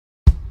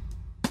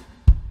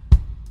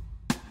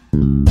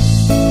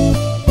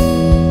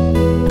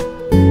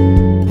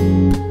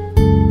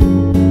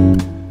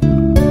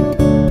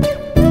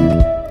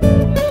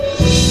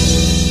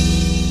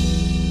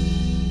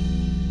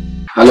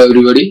Hello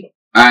everybody,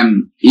 I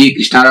am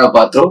Krishna Rao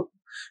Patro.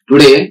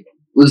 Today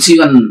we'll see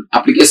one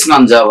application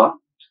on Java,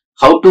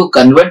 how to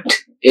convert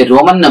a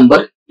Roman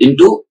number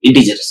into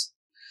integers.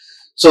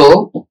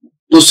 So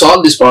to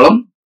solve this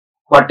problem,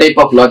 what type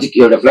of logic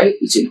you have to apply,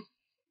 we'll see now.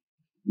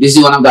 This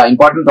is one of the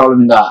important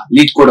problem in the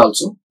lead code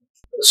also.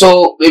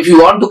 So if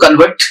you want to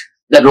convert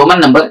the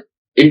Roman number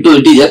into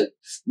integer,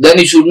 then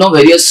you should know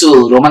various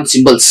Roman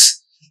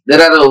symbols.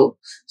 There are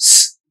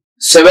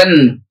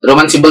 7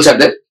 Roman symbols are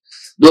there.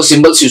 Those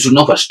symbols you should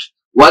know first.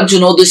 Once you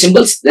know the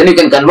symbols, then you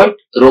can convert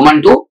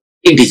Roman to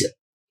integer.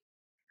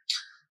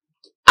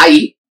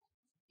 I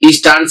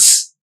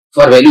stands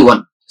for value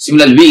 1.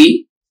 Similarly,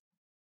 V,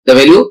 the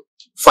value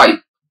 5.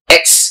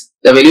 X,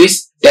 the value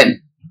is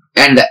 10.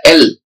 And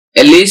L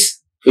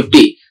is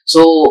 50.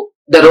 So,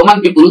 the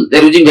Roman people, they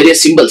are using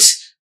various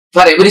symbols.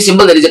 For every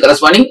symbol, there is a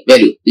corresponding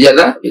value. These are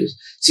the values.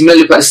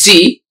 Similarly, for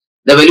C,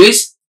 the value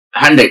is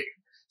 100.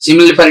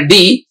 Similarly, for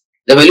D,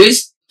 the value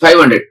is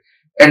 500.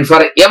 And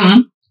for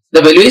M,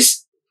 the value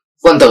is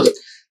 1000.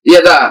 These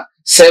are the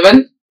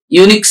 7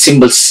 unique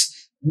symbols.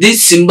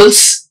 These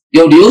symbols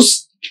you have to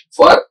use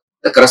for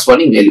the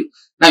corresponding value.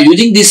 Now,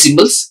 using these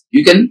symbols,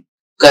 you can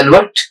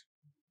convert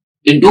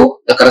into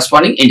the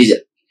corresponding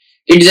integer.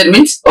 Integer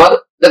means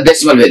or the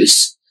decimal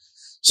values.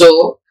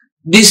 So,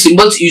 these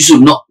symbols you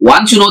should know.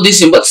 Once you know these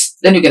symbols,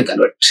 then you can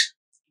convert.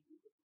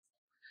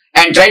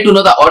 And try to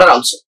know the order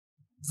also.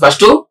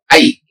 First to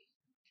I,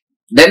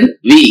 then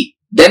V,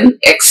 then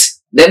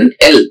X, then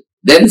L,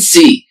 then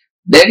C,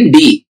 then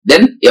D,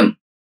 then M.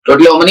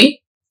 Totally how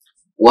many?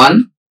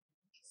 1,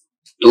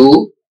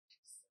 2,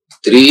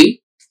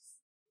 3,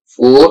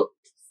 4,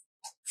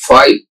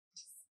 5,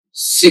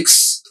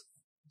 6,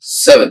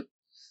 7.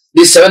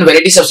 These 7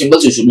 varieties of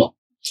symbols you should know.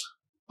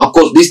 Of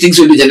course, these things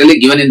will be generally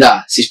given in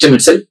the system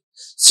itself.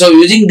 So,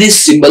 using these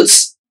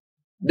symbols,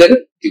 then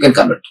you can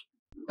convert.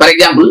 For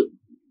example,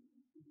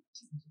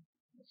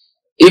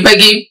 if I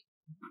give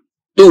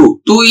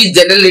 2, 2 is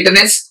generally written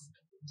as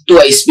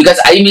 2i's because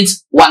I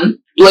means 1,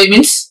 2i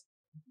means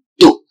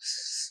 2.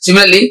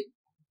 Similarly,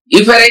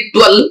 if I write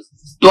 12,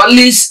 12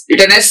 is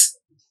written as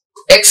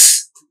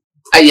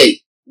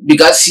xii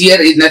because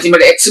here is nothing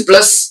but x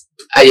plus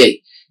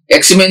ii.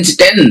 X means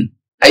 10,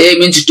 ii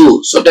means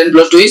 2. So, 10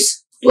 plus 2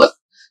 is 12.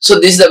 So,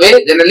 this is the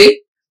way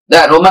generally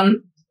the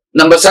Roman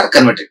numbers are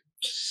converted.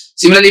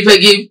 Similarly, if I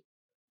give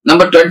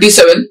number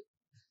 27,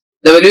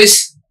 the value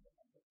is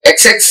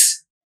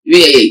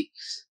xxvii.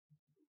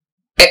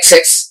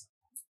 Xx,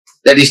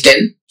 that is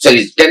 10,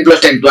 sorry, 10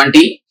 plus 10,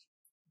 20,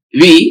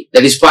 V,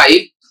 that is 5,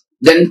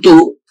 then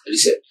 2, that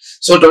is 7.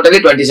 So, totally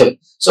 27.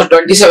 So,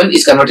 27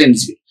 is converted in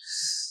this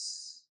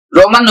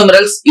way. Roman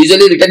numerals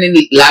usually written in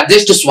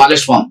largest to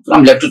smallest form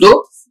from left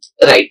to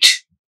right.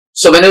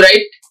 So, when you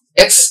write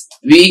X,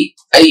 V,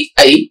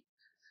 I,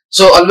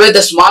 so always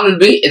the small will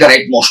be the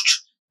rightmost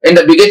and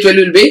the biggest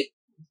value will be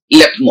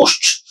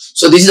leftmost.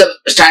 So, this is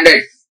the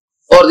standard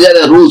or these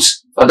are the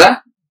rules for the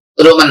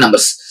Roman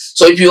numbers.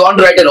 So, if you want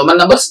to write a Roman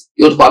numbers,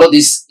 you have to follow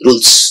these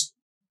rules.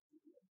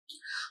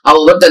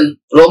 However, the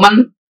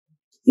Roman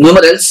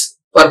numerals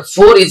for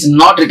 4 is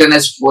not written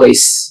as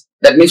 4i's.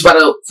 That means for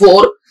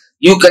 4,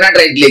 you cannot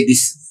write like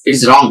this. It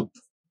is wrong.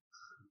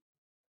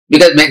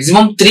 Because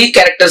maximum 3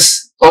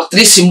 characters or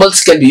 3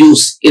 symbols can be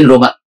used in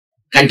Roman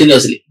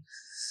continuously.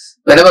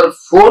 Whenever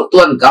 4th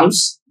one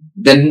comes,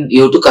 then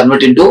you have to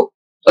convert into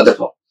other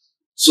form.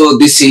 So,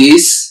 this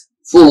is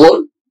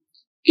 4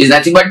 is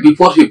nothing but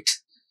before 5th.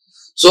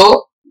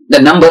 So, the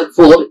number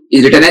 4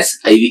 is written as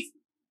IV.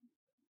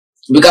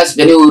 Because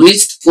when you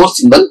reach 4th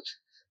symbol,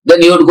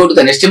 then you have to go to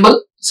the next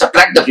symbol,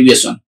 subtract the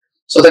previous one.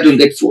 So that you will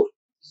get 4.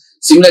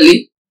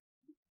 Similarly,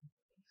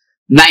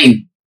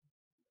 9.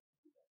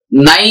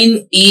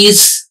 9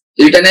 is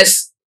written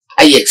as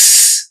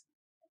IX.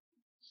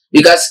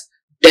 Because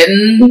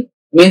 10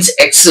 means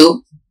X.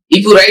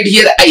 If you write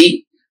here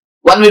I,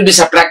 1 will be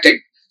subtracted.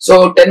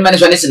 So 10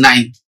 minus 1 is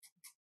 9.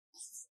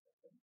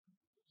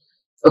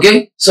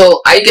 Okay,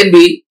 so I can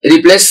be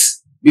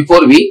replaced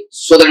before V,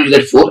 so that we will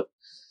get 4.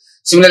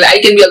 Similarly, I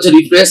can be also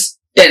replaced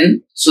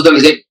 10, so that we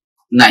will get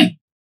 9.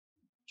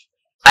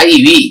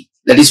 IV,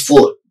 that is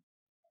 4.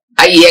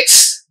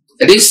 IX,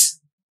 that is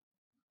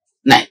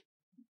 9.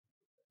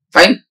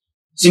 Fine.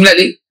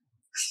 Similarly,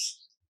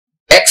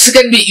 X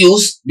can be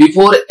used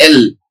before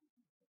L,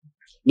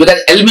 because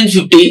L means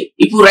 50.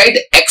 If you write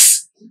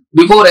X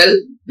before L,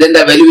 then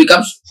the value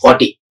becomes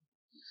 40.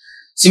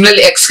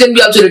 Similarly, X can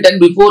be also written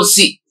before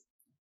C.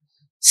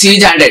 C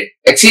is 100,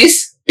 X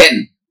is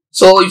 10.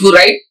 So, if you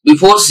write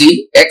before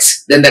C,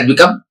 X, then that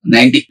becomes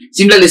 90.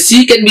 Similarly,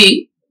 C can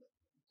be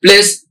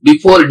placed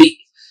before D.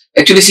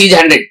 Actually, C is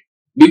 100.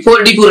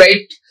 Before D, if you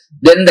write,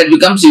 then that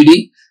becomes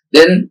CD,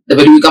 then the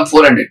value becomes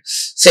 400.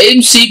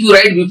 Same C, if you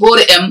write before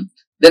M,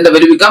 then the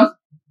value becomes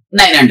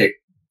 900.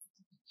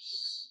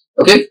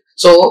 Okay.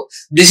 So,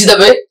 this is the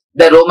way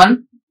the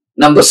Roman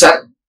numbers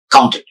are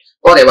counted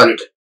or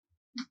evaluated.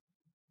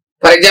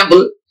 For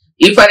example,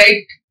 if I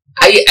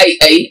write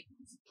I,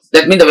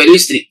 that means the value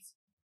is 3.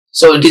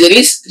 So, integer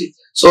is 3.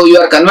 So, you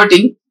are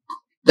converting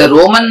the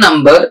Roman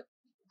number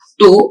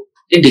to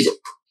integer.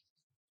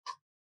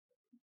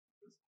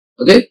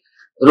 Okay.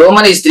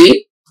 Roman is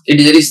 3,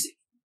 integer is 3.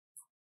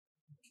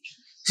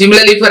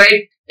 Similarly, if I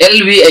write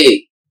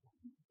LVII,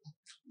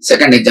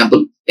 second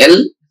example,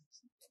 LVII,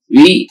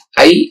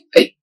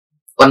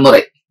 one more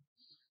I.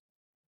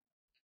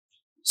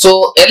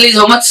 So L is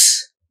how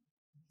much?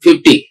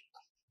 50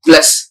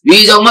 plus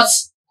V is how much?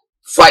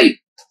 5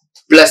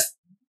 plus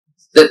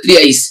the 3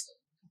 I's,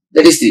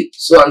 that is 3.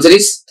 So answer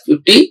is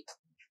 58.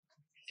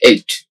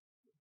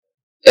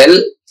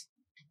 LVI.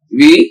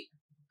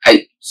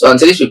 So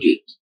answer is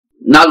 58.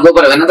 Now I'll go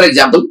for another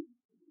example.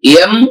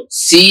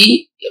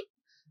 MC.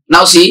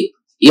 Now see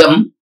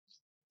MCM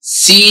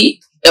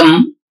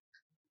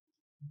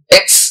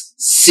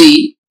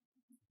XCIV.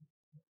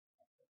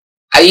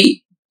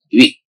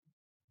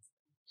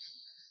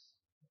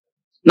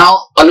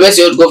 Now always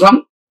you have to go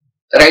from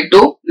right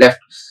to left.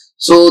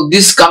 So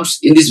this comes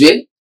in this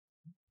way.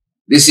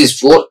 This is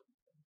 4.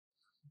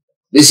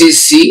 This is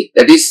C,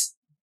 that is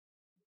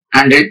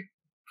 100.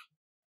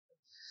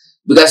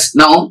 Because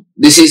now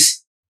this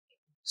is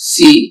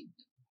C.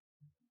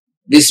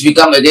 This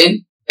become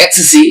again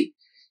XC.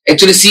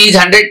 Actually C is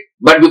 100,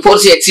 but before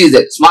C, X is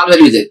there. Small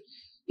value is there.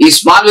 If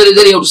small value is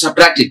there, you have to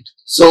subtract it.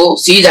 So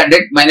C is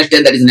 100 minus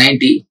 10, that is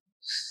 90.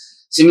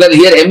 Similarly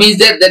here M is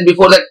there, then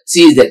before that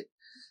C is there.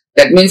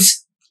 That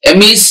means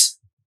M is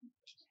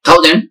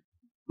 1000,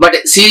 but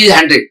C is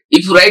 100.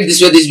 If you write this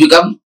way, this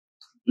become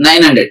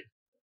 900.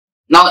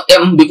 Now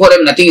M, before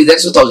M nothing is there,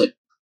 so 1000.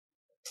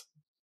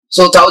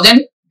 So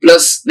 1000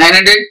 plus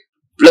 900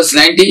 plus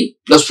 90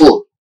 plus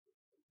 4.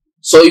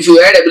 So if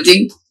you add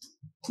everything,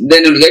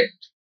 then you will get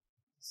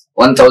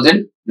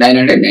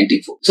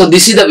 1994. So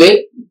this is the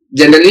way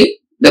generally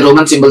the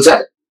Roman symbols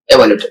are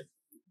evaluated.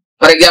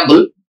 For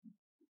example,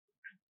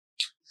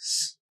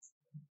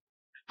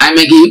 I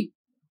may give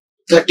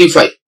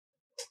 35.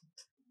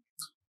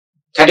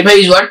 35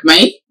 is what?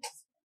 My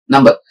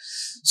number.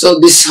 So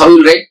this is how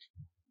you write,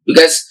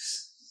 because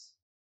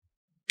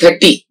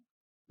 30,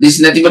 this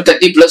is nothing but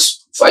 30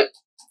 plus 5.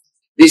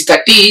 This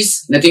 30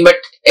 is nothing but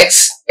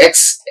X.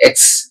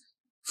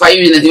 5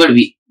 is nothing but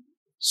V.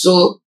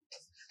 So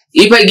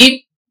if I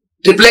give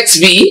triplex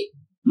V,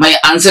 my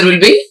answer will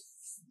be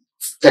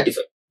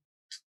 35.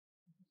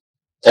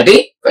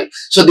 35.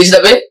 So this is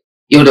the way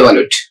you have to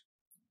evaluate.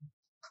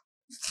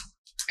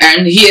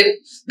 And here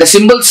the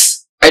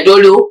symbols, I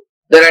told you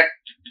there are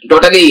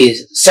totally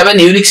 7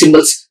 unique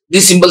symbols.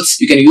 These symbols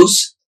you can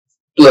use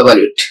to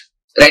evaluate.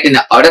 Write in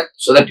order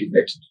so that you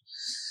get it.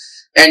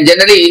 And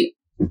generally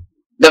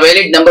the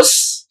valid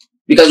numbers,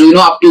 because we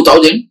know up to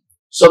 1000,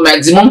 so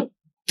maximum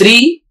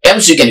 3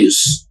 M's you can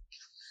use.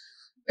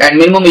 And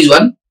minimum is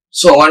 1.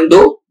 So 1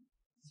 to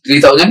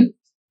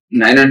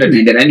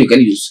 3999 you can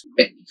use.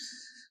 Okay.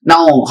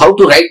 Now how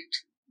to write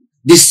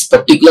this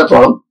particular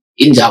problem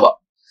in Java?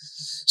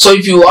 So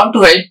if you want to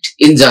write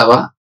in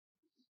Java,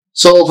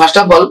 so first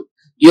of all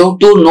you have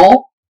to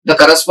know the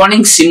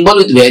corresponding symbol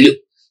with value.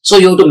 So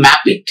you have to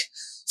map it.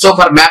 So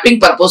for mapping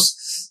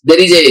purpose, there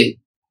is a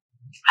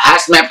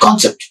hash map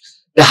concept.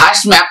 The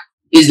hash map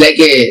is like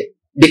a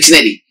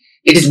dictionary.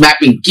 It is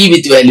mapping key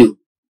with value.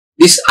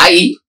 This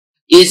I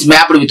is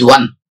mapped with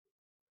 1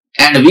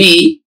 and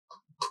V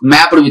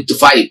mapped with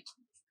 5.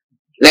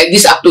 Like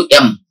this up to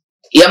M.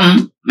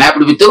 M mapped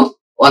with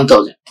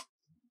 1000.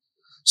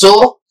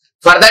 So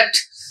for that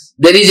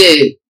there is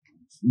a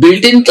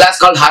built-in class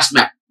called hash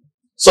map.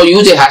 So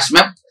use a hash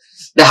map.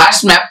 The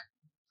hash map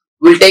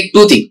will take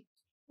 2 things.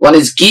 One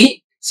is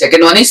key,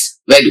 second one is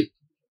value.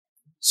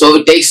 So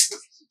it takes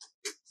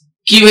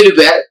key value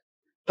pair.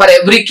 For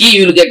every key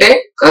you will get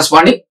a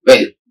corresponding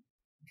value.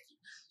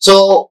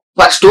 So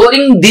for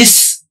storing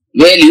these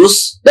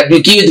values, that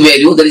means key with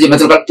value, there is a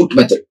method called put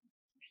method.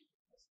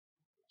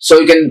 So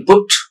you can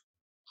put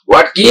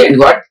what key and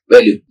what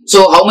value.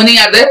 So how many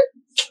are there?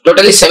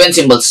 Totally 7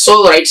 symbols.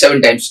 So write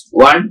 7 times.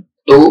 1,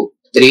 2,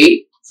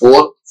 3,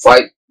 4,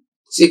 5,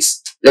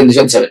 6, then this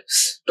one 7.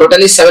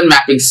 Totally 7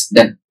 mappings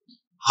done.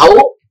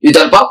 How? With the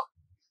help of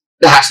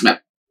the hash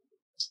map.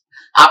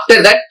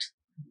 After that,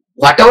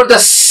 whatever the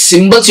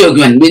symbols you have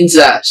given, means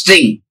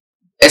string.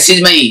 S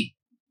is my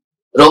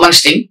Roman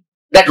string.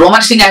 That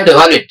Roman string I have to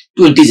evaluate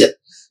to integer.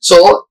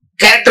 So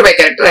character by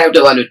character I have to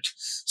evaluate.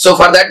 So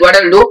for that what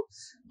I will do?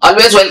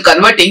 Always while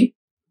converting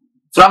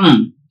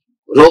from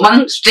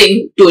Roman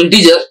string to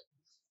integer,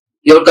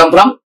 you will come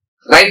from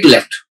right to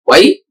left.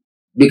 Why?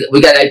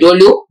 Because I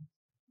told you,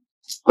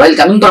 while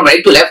coming from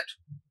right to left,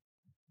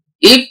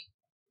 if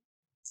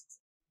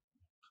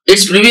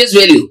its previous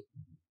value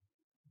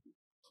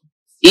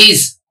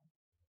is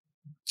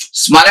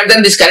smaller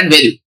than this current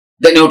value,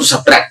 then you have to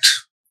subtract.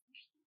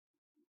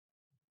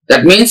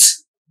 That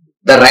means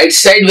the right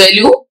side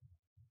value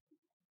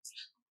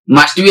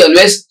must be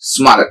always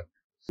smaller,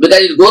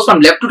 because it goes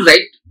from left to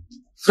right.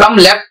 From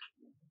left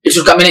it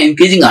should come in an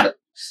increasing order.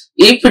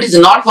 If it is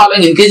not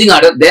following increasing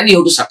order, then you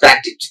have to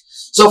subtract it.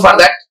 So for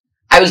that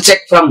I will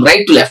check from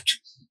right to left.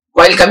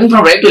 While coming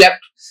from right to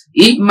left,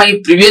 if my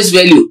previous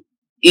value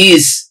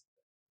is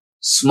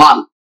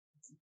small,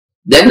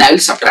 then I will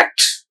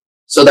subtract.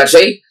 So that's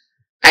why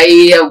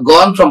I have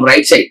gone from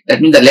right side.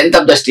 That means the length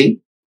of the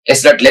string,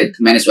 s dot length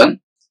minus 1.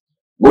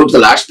 Go to the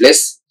last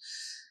place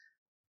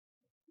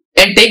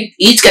and take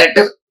each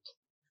character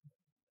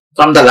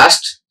from the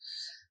last.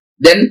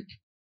 Then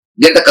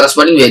get the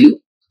corresponding value.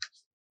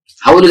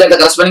 How will you get the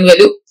corresponding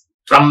value?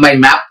 From my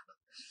map.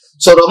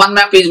 So Roman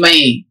map is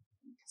my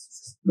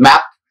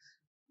map.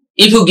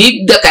 If you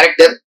give the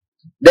character,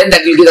 then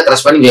that will give the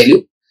corresponding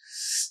value.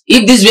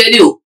 If this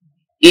value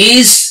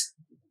is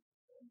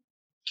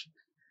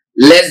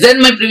less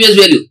than my previous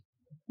value,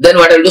 then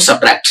what I will do?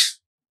 Subtract.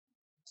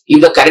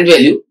 If the current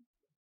value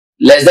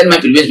less than my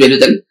previous value,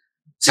 then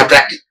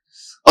subtract it.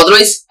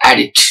 Otherwise, add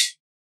it.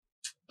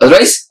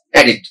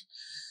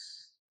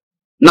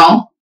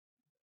 Now,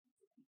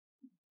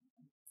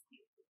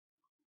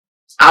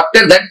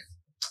 after that,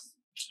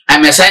 I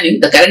am assigning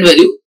the current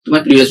value to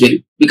my previous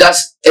value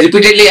because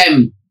repeatedly I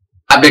am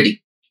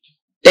updating.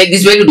 Take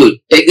this value, do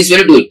it. Take this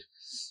value, do it.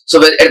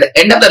 So at the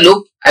end of the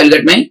loop, I will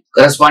get my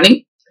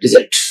corresponding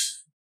result.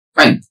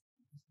 Fine.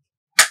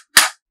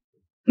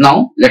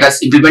 Now, let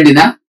us implement in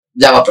a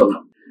Java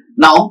program.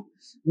 Now,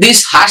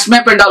 this hash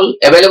map and all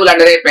available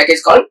under a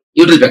package called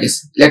util package.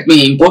 Let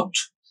me import.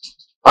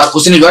 Our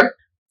question is what?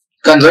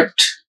 Convert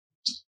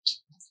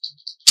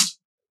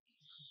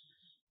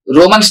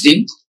Roman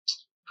string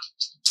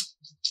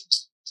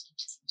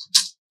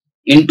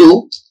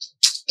into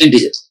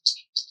integer.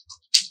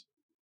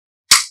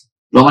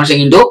 Roman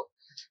string into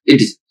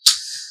integer.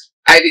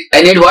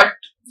 I need what?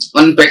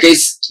 One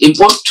package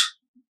import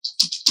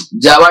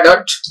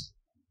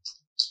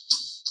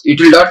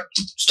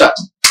java.util.star.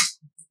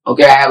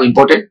 Okay, I have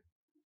imported.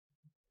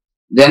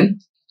 Then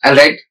I'll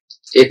write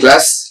a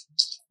class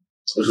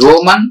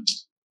Roman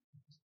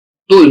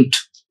to int.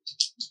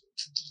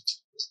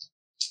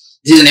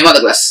 This is the name of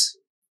the class.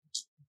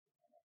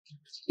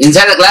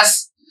 Inside the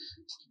class,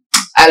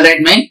 I'll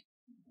write my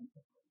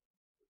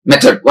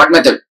method. What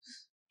method?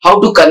 How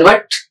to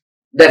convert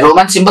the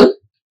Roman symbol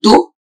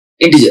to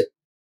integer.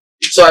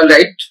 So I'll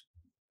write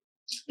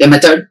a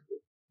method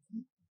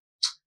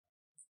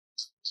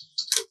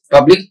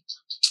public.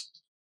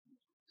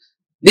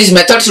 This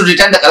method should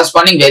return the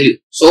corresponding value.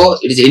 So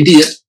it is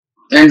integer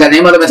and the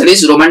name of the method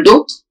is Roman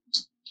to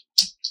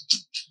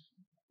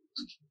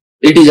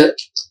integer.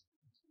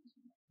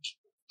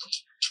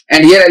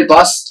 And here I'll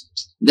pass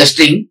the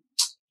string,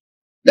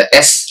 the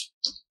s.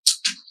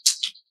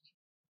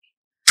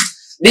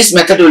 This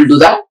method will do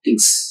the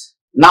things.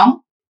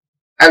 Now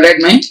I'll write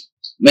my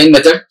main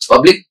method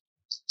public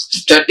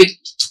static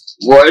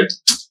void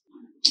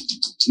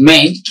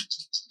main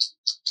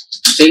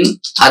string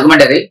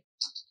argument array.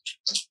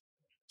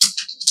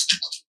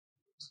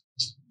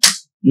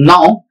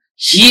 Now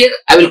here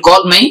I will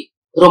call my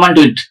Roman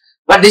to int,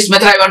 but this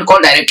method I want to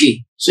call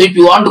directly. So if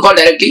you want to call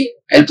directly,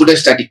 I'll put a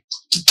static.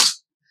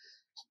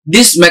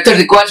 This method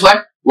requires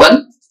what?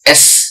 One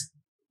s.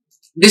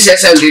 This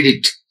s I will read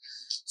it.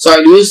 So I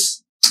will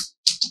use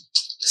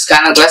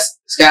scanner class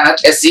scanner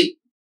sc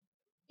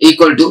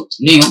equal to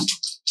new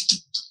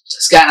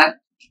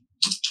scanner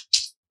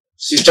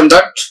system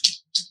dot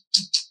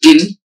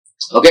in.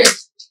 Okay.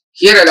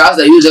 Here I'll ask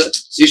the user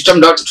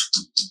system dot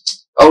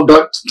out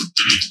dot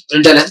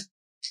println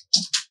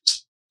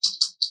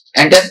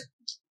enter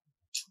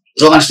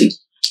Roman string.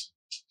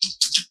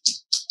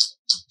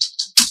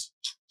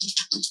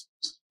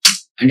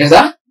 Enter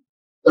the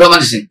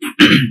Roman string.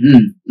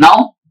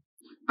 Now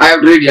I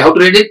have to read it. How to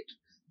read it?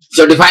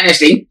 So define a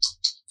string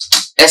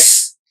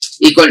s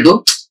equal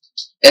to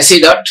sc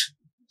dot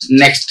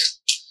next.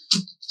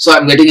 So I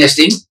am getting a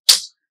string.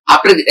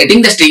 After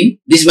getting the string,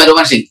 this is my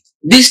Roman string.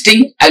 This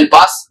string I will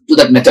pass to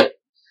that method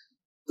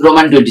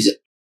Roman to integer.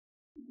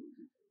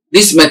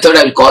 This method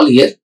I will call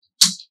here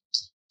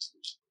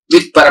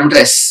with parameter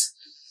s.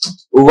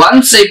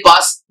 Once I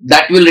pass,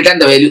 that will return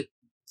the value.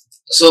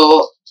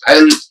 So I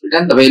will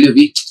return the value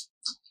v.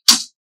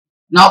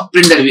 Now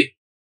print the v.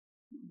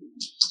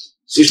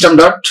 System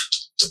dot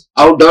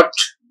out dot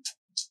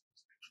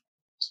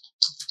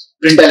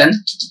println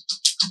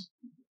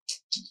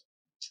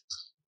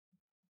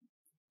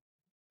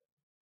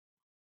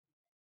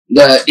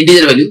the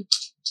integer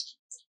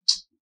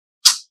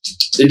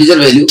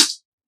value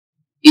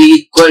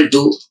equal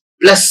to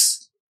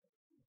plus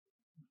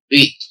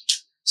v.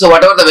 So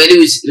whatever the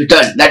value is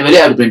returned, that value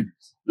I will print.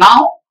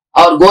 Now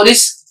our goal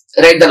is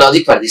write the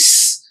logic for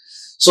this.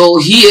 So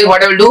here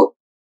what I will do?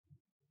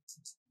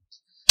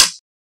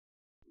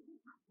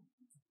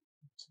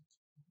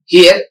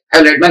 Here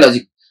I will write my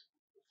logic.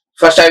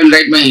 First I will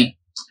write my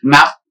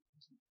map.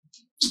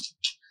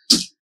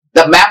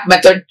 The map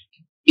method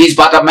is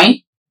part of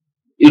my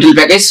util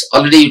package.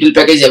 Already util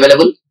package is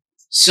available.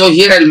 So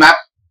here I will map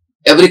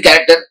every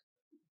character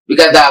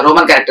because the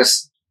Roman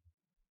characters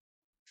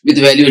with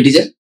value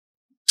integer.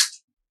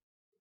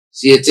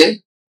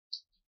 CHA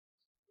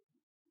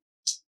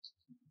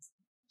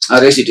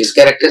or else it is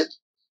character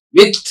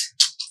with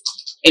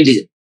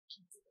integer.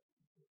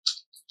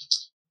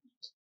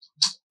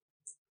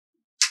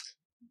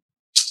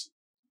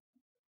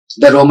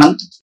 The Roman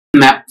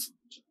map.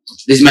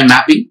 This is my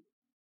mapping.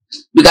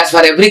 because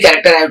for every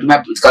character I have to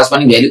map its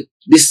corresponding value.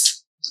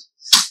 This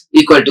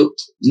equal to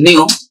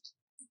new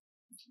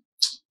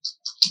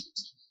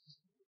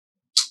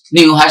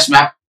hash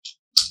map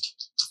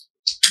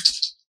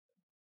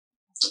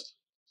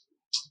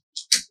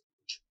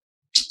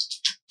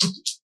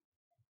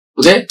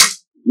okay.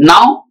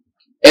 Now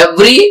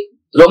every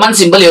Roman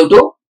symbol you have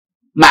to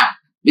map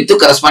with the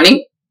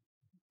corresponding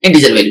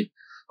integer value.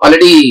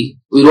 Already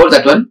we wrote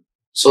that one,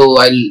 so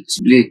I'll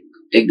simply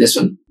take this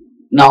one.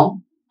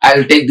 Now I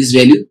will take this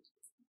value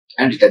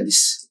and return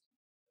this.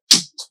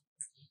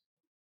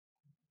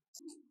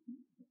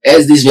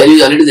 As this value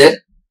is already there,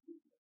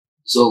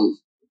 so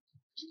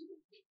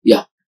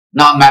yeah.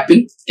 Now I'm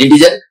mapping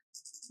integer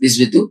this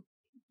with you.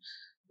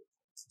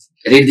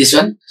 Read this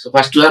one. So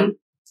first one,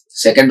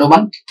 second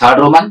Roman, third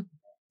Roman,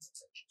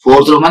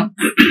 fourth Roman.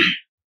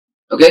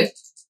 Okay,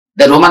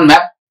 the Roman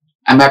map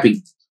I'm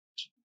mapping.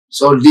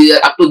 So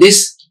up to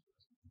this,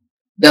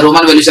 the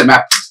Roman values are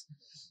mapped.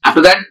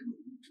 After that,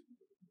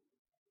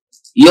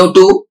 you have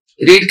to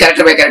read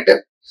character by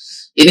character.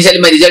 Initially,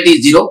 my result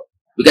is 0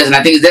 because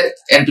nothing is there,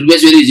 and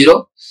previous value is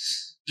 0.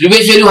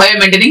 Previous value I am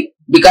maintaining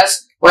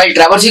because while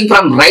traversing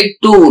from right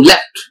to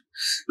left,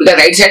 the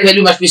right side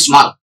value must be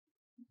small.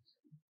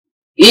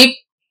 If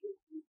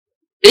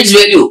its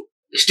value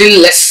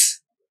still less,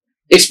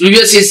 its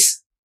previous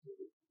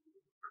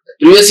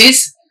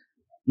is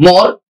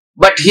more,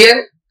 but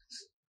here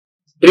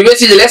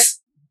previous is less,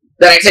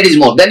 the right side is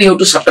more, then you have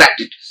to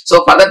subtract it.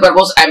 So for that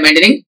purpose I am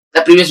maintaining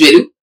the previous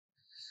value.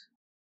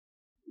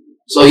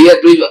 So here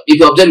if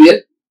you observe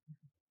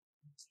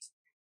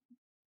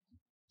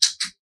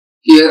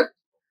here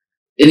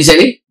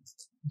initially,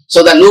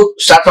 so the loop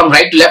starts from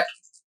right to left,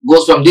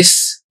 goes from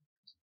this.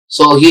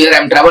 So here I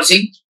am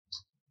traversing.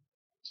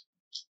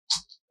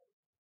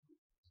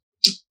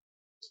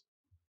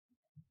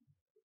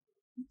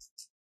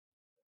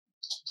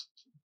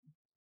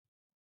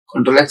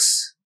 Control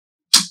X.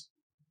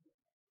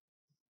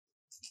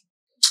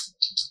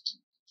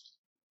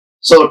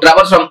 So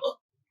traverse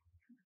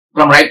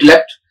from right to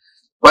left.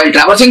 While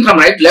traversing from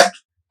right to left,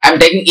 I am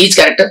taking each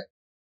character.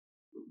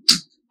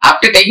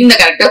 After taking the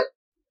character,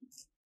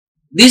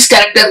 this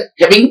character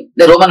having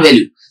the Roman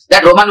value.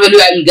 That Roman value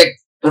I will get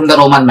from the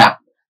Roman map.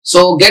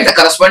 So get the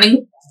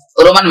corresponding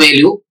Roman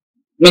value,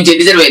 means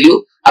integer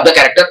value of the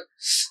character.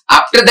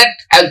 After that,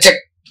 I will check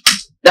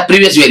the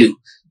previous value.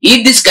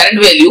 If this current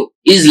value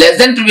is less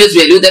than previous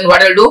value, then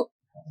what I will do?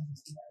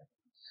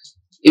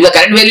 If the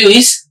current value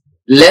is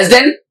less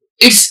than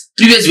its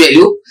previous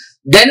value,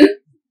 then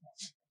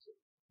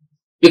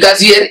because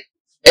here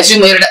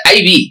assume here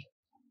IV.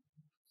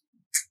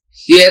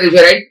 Here if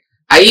you write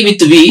I with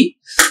V,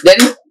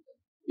 then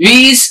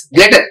V is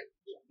greater.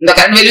 The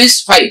current value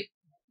is 5,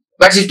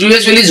 but its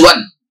previous value is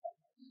 1.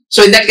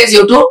 So in that case you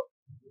have to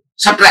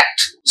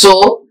subtract.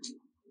 So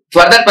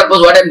for that purpose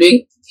what I am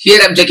doing, here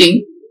I am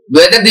checking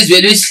whether this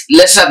value is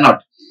less or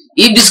not.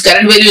 If this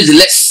current value is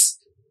less,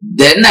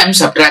 then I am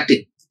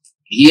subtracting.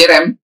 Here I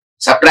am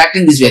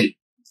subtracting this value.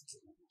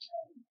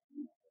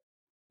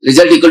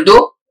 Result equal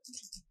to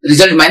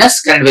result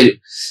minus current value.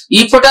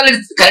 If at all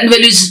current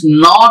value is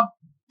not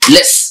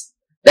less,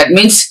 that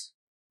means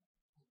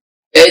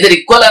either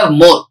equal or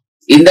more.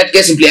 In that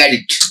case, simply add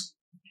it.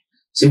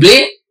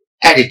 Simply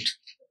add it.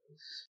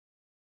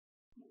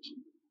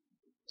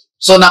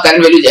 So now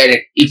current value is added.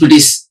 If it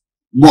is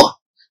more,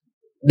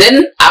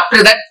 then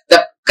after that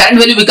the current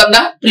value become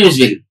the previous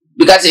value,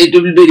 because it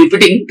will be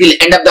repeating till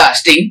end of the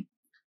string.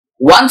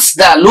 Once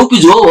the loop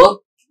is over,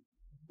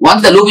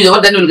 then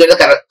you will get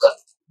the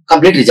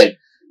complete result.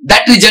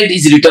 That result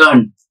is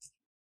returned.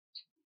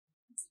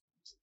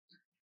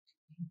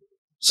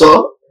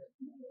 So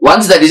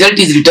once the result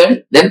is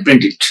returned, then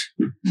print it.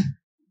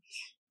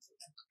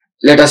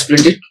 Let us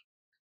print it.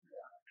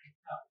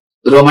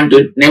 Roman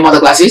twint. Name of the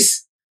class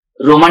is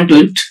Roman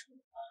twint.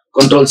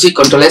 Control C,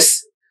 Control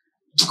S,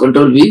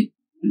 Control V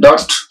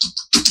dot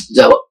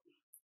Java.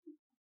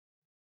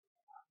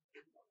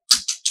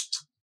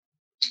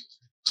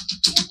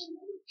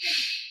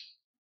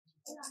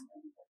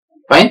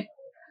 Fine.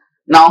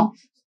 Now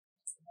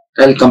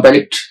I will compile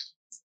it.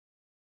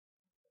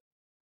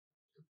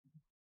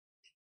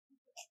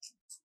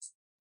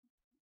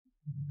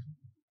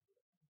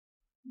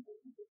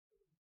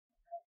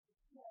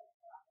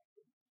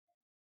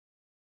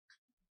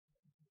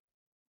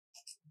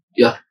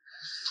 Yeah,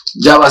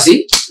 Java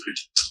C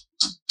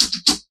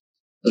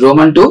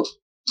Roman 2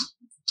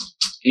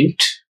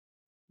 int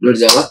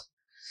 .java.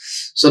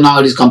 So now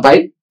it is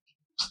compiled.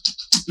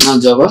 Now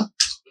Java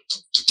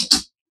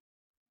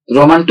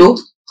Roman 2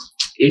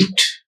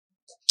 int.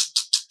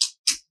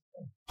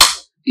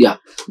 Yeah.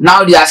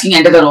 Now it is asking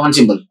enter the Roman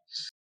symbol.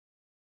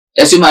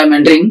 Assume I am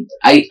entering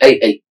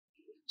I.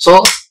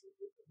 So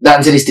the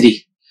answer is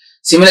 3.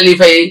 Similarly,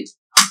 if I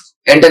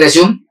enter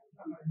assume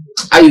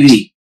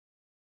IV,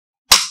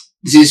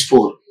 this is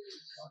 4.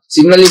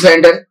 Similarly, if I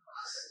enter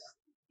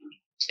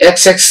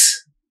XX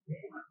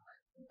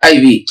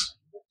IV,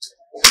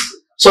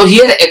 so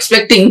here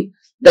expecting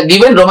the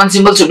given Roman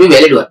symbol should be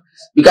valid one.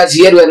 because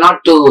here we are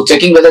not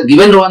checking whether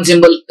given Roman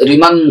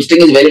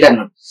string is valid or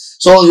not.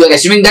 So you are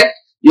assuming that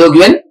you have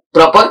given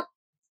proper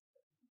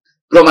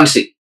Roman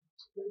string.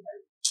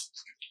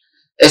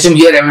 Assume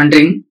here I am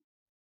entering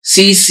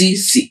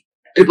CCC,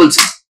 triple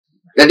C,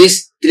 that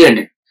is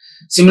 300.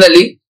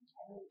 Similarly,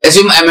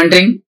 assume I am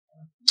entering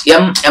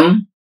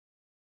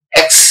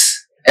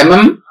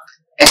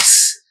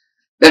MMX,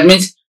 that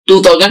means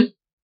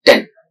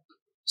 2010.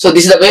 So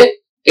this is the way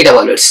it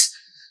evaluates.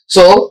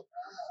 So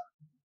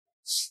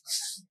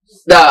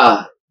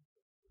the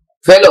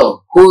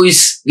fellow who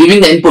is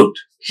giving the input,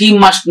 he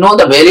must know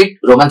the valid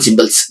Roman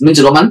symbols,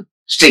 means Roman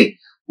string.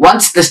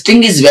 Once the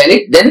string is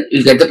valid, then you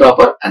will get the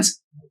proper answer.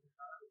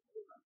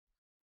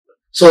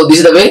 So this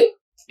is the way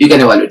you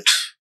can evaluate.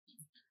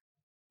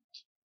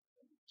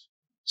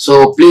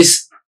 So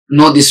please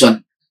know this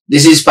one.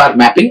 This is for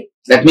mapping.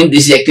 That means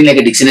this is acting like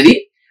a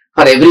dictionary.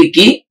 For every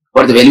key,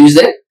 what the value is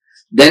there.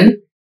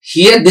 Then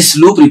here this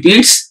loop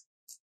repeats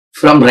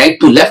from right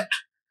to left.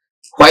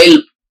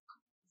 While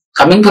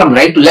coming from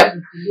right to left,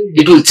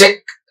 it will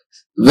check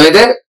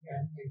whether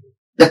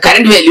the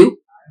current value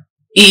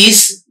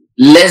is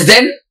less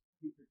than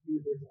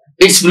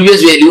its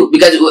previous value,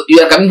 because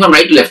you are coming from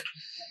right to left.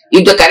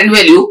 If the current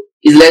value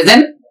is less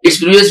than its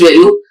previous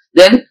value,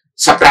 then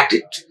subtract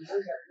it.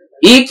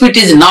 If it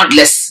is not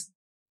less,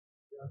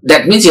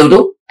 that means you have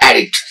to add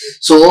it.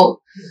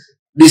 So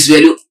this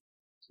value,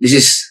 this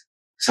is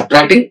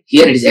subtracting,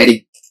 here it is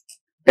adding.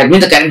 That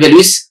means the current value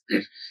is,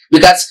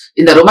 because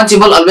in the Roman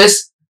symbol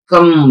always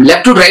from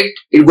left to right,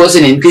 it goes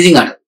in increasing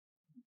order.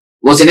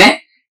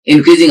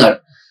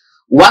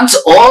 Once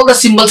all the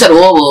symbols are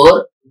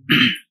over,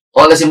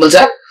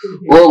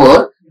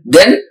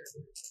 then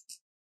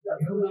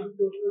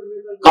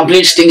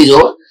complete string is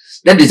over,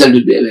 then result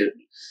will be available.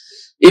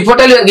 If at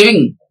all you are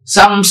giving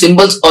some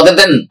symbols other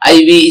than I,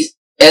 V,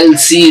 L,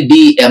 C,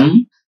 D,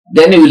 M,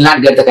 then you will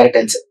not get the correct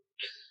answer.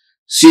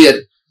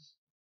 Here.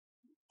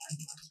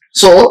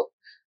 So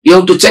you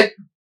have to check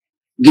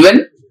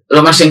given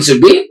Roman string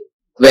should be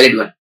valid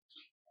one.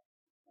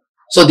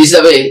 So this is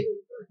the way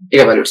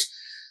it evaluates.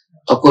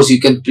 Of course, you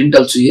can print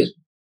also here.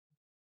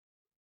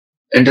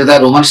 Enter the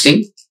Roman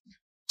string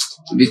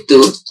with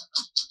the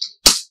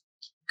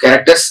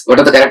characters. What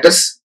are the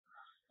characters?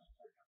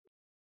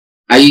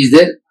 I is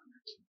there,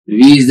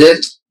 V is there,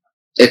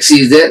 X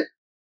is there,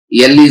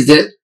 L is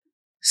there,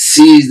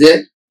 C is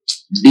there,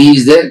 D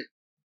is there,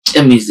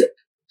 M is there.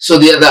 So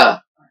they are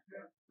the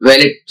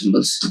valid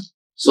symbols.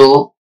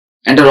 So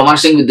enter Roman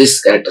string with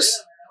these characters,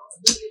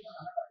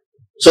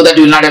 so that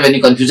you will not have any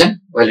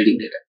confusion while reading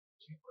data.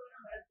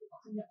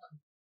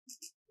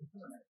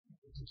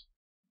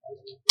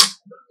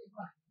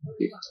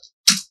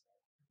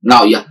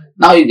 Now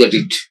you get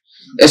it.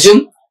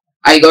 Assume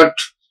I got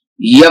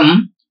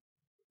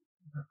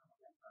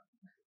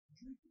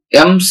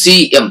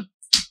MCM.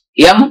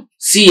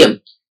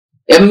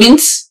 M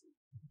means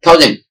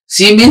 1000,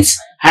 C means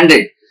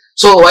 100.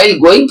 So while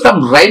going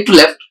from right to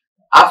left,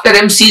 after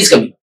MC is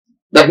coming.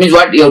 That means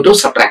what? You have to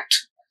subtract,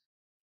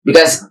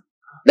 because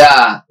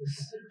the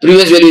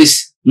previous value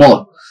is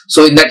more.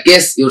 So in that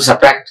case, you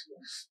subtract.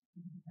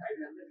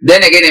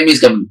 Then again M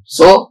is coming.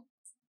 So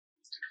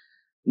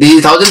this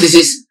is 1000, this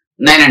is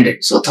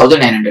 900. So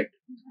 1900.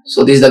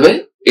 So this is the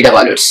way it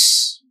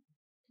evaluates.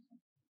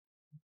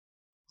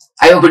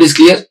 I hope it is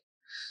clear.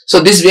 So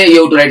this way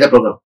you have to write the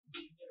program.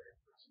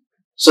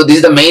 So this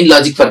is the main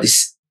logic for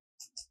this.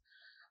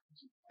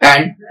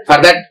 And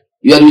for that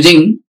you are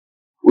using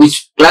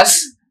which class?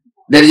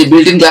 There is a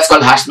built-in class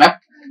called hashmap.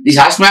 This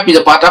hashmap is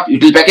a part of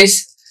util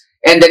package,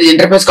 and there is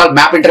interface called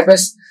map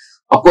interface.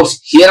 Of course,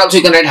 here also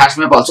you can write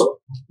hashmap also.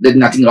 There is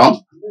nothing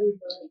wrong.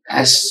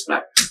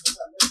 Hashmap.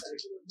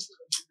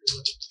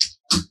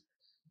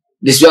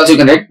 This way also you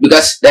can write,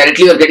 because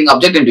directly you are getting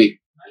object into it.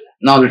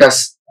 Now let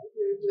us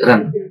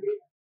run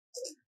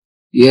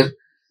here,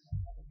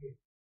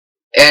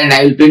 and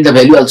I will print the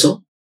value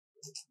also.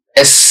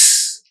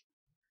 S,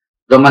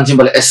 Roman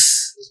symbol S.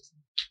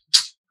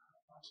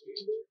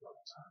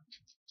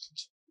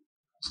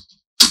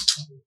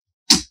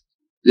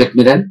 Let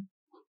me run.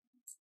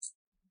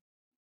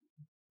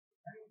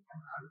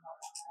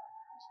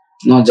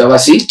 Now Java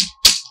C,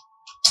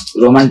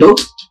 Roman to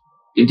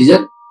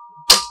integer,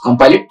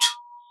 compile it.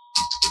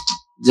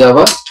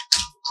 Java,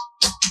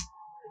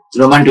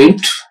 Roman to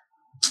int.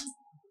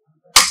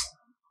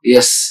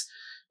 Yes.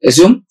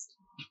 Assume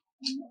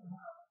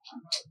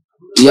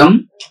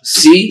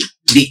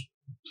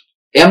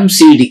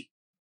MCD.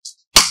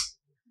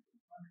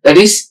 That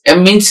is,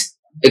 M means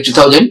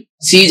 1000,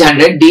 C is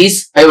 100, D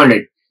is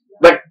 500.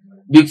 But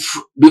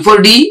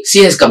before D,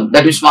 C has come,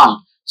 that is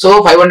small.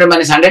 So 500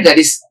 minus 100, that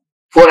is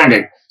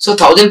 400. So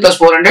 1000 plus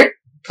 400,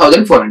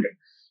 1400.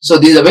 So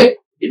this is the way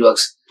it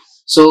works.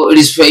 So it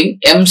is saying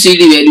MCD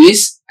value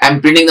is, I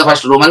am printing the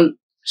first Roman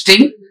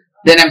string,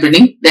 then I am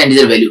printing the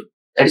integer value,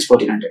 that is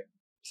 1400.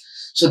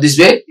 So this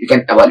way you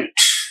can evaluate.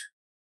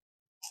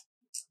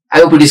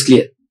 I hope it is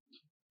clear.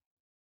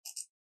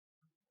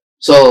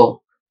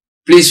 So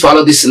please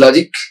follow this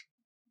logic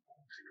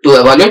to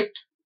evaluate.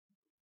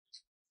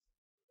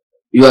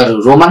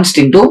 your Roman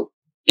string to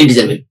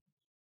integer value.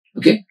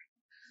 Okay.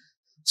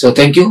 So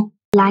thank you.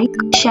 Like,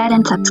 share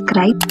and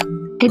subscribe.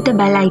 Hit the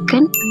bell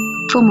icon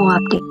for more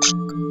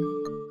updates.